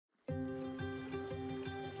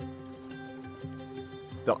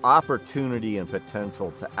The opportunity and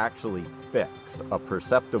potential to actually fix a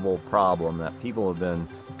perceptible problem that people have been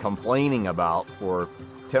complaining about for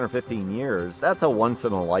 10 or 15 years, that's a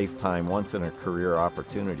once-in-a-lifetime, once-in-a-career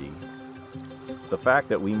opportunity. The fact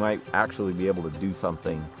that we might actually be able to do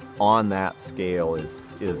something on that scale is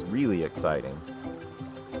really exciting.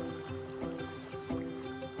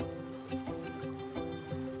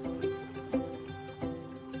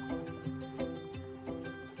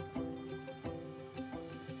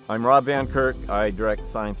 I'm Rob Van Kirk. I direct the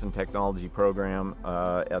Science and Technology program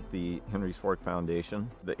at the Henry's Fork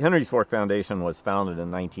Foundation. The Henry's Fork Foundation was founded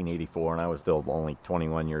in 1984, and I was still only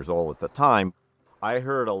 21 years old at the time. I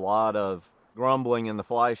heard a lot of grumbling in the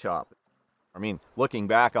fly shop. I mean, looking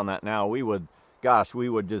back on that now, we would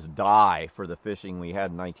just die for the fishing we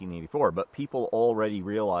had in 1984. But people already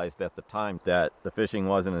realized at the time that the fishing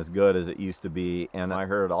wasn't as good as it used to be. And I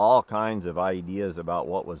heard all kinds of ideas about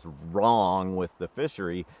what was wrong with the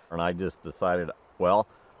fishery. And I just decided, well,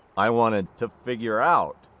 I wanted to figure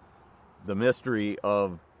out the mystery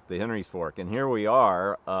of the Henry's Fork. And here we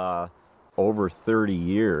are, over 30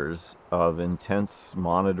 years of intense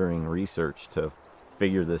monitoring research to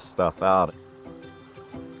figure this stuff out.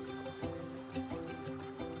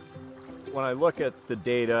 When I look at the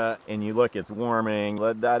data and you look, it's warming,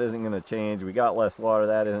 that isn't going to change. We got less water,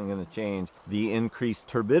 that isn't going to change. The increased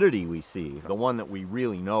turbidity we see, the one that we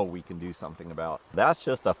really know we can do something about, that's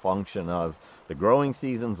just a function of the growing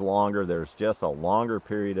season's longer. There's just a longer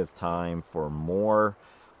period of time for more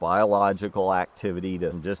biological activity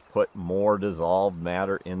to just put more dissolved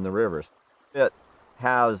matter in the rivers. It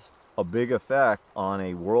has a big effect on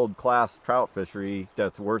a world-class trout fishery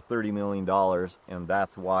that's worth $30 million, and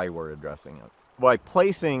that's why we're addressing it. By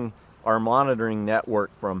placing our monitoring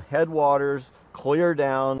network from headwaters clear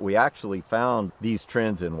down, we actually found these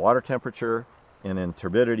trends in water temperature and in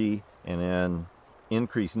turbidity and in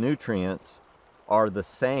increased nutrients are the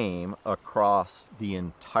same across the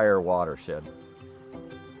entire watershed.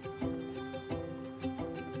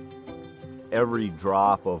 Every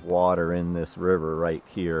drop of water in this river right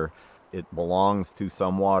here, it belongs to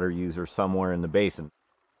some water user somewhere in the basin.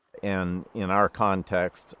 And in our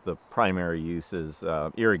context, the primary use is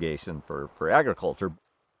irrigation for agriculture.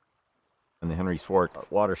 In the Henry's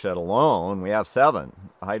Fork watershed alone, we have 7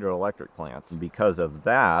 hydroelectric plants. Because of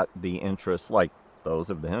that, the interests, like those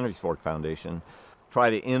of the Henry's Fork Foundation, try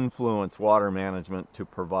to influence water management to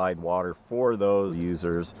provide water for those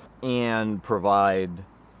users and provide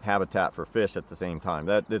habitat for fish at the same time.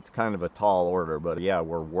 It's kind of a tall order, but yeah,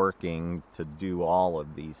 we're working to do all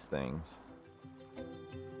of these things.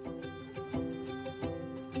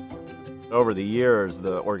 Over the years,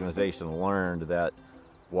 the organization learned that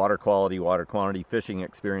water quality, water quantity, fishing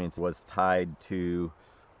experience was tied to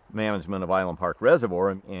management of Island Park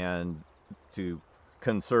Reservoir, and to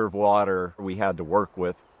conserve water, we had to work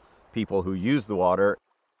with people who use the water.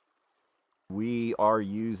 We are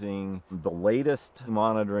using the latest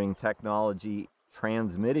monitoring technology,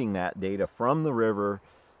 transmitting that data from the river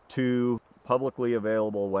to publicly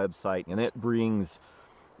available website, and it brings,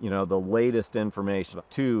 the latest information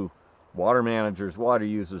to water managers, water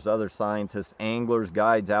users, other scientists, anglers,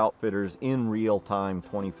 guides, outfitters in real time,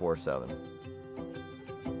 24/7.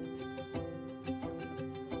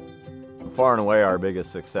 Far and away, our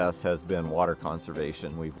biggest success has been water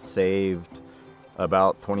conservation. We've saved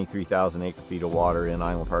about 23,000 acre-feet of water in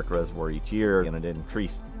Island Park Reservoir each year, and it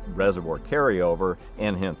increased reservoir carryover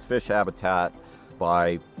and hence fish habitat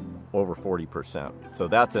by over 40%. So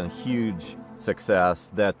that's a huge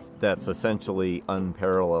success that's essentially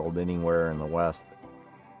unparalleled anywhere in the West.